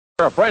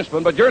You're a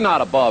Frenchman, but you're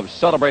not above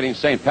celebrating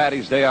St.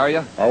 Patty's Day, are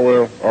you? I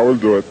will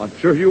do it. I'm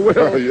sure you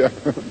will. Yeah.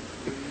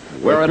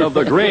 Wearing of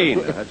the green.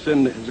 It's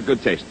a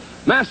good taste.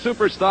 Masked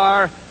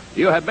Superstar,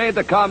 you had made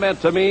the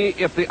comment to me,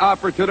 if the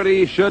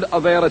opportunity should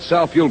avail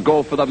itself, you'll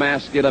go for the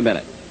mask in a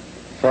minute.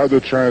 If I have the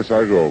chance,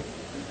 I go.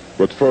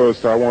 But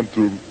first, I want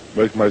to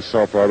make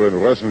myself happy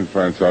and wrestling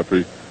fans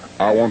happy.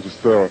 I want to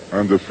stay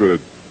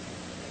undefeated.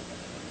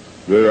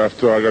 Then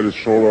after I got his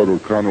shoulder to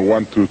count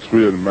 1, 2,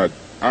 3 and match,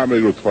 I may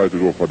go try to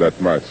go for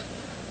that match.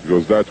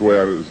 Because that way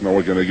there's no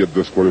one going to get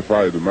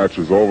disqualified. The match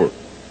is over.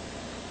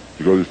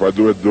 Because if I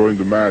do it during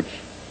the match,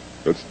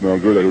 that's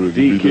not good. I will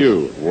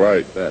DQ.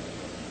 Right.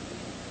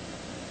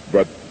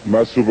 But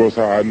my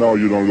superstar, I know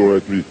you don't go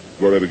let me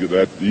go let it get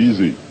that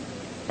easy.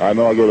 I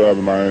know I got to have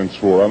my hands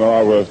full. I know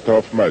I have a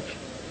tough match.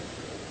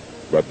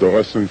 But the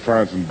wrestling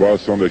fans in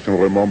Boston, they can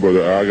remember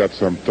that I got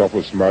some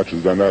toughest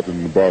matches than that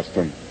in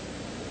Boston.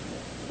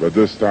 But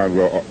this time,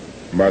 well,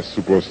 my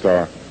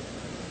superstar,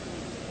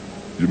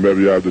 you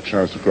maybe have the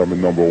chance to come in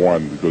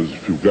 #1, because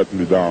if you get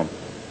me down,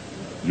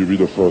 you'll be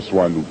the first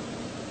one to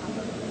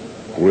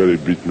really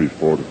beat me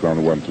for the count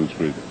 1, 2,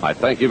 3. I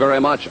thank you very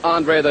much,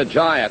 Andre the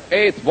Giant,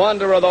 8th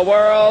wonder of the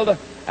world,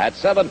 at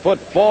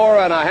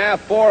 7'4½",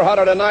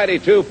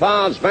 492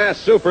 pounds,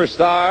 Masked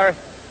Superstar.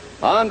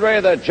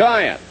 Andre the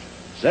Giant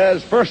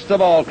says, first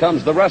of all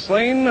comes the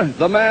wrestling,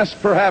 the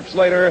mask perhaps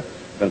later.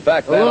 In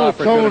fact, that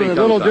opportunity comes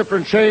a little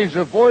different change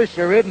of voice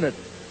here, isn't it?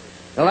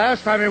 The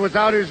last time he was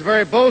out, he was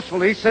very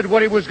boastful. He said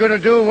what he was going to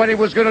do, when he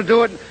was going to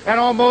do it, and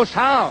almost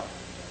how.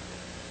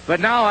 But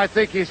now I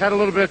think he's had a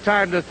little bit of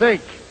time to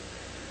think.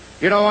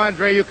 You know,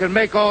 Andre, you can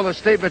make all the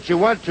statements you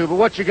want to, but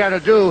what you got to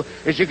do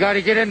is you got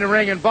to get in the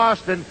ring in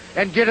Boston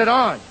and get it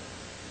on.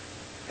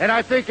 And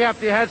I think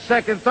after you had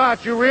second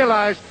thoughts, you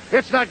realize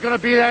it's not going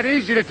to be that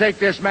easy to take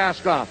this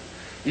mask off.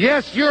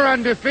 Yes, you're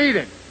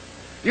undefeated.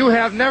 You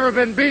have never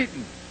been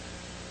beaten.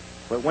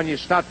 But when you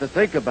stop to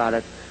think about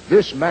it,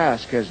 this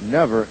mask has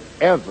never,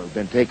 ever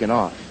been taken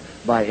off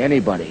by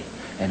anybody.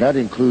 And that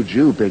includes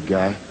you, big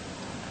guy.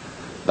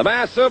 The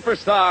Masked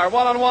Superstar,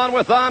 1-on-1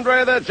 with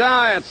Andre the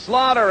Giant,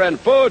 Slaughter and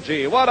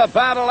Fuji. What a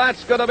battle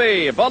that's going to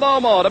be.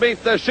 Bonomo to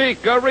beat the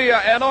Sheik,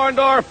 Garea and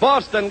Orndorff,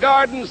 Boston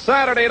Garden,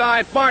 Saturday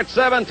night, March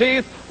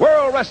 17th,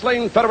 World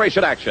Wrestling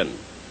Federation action.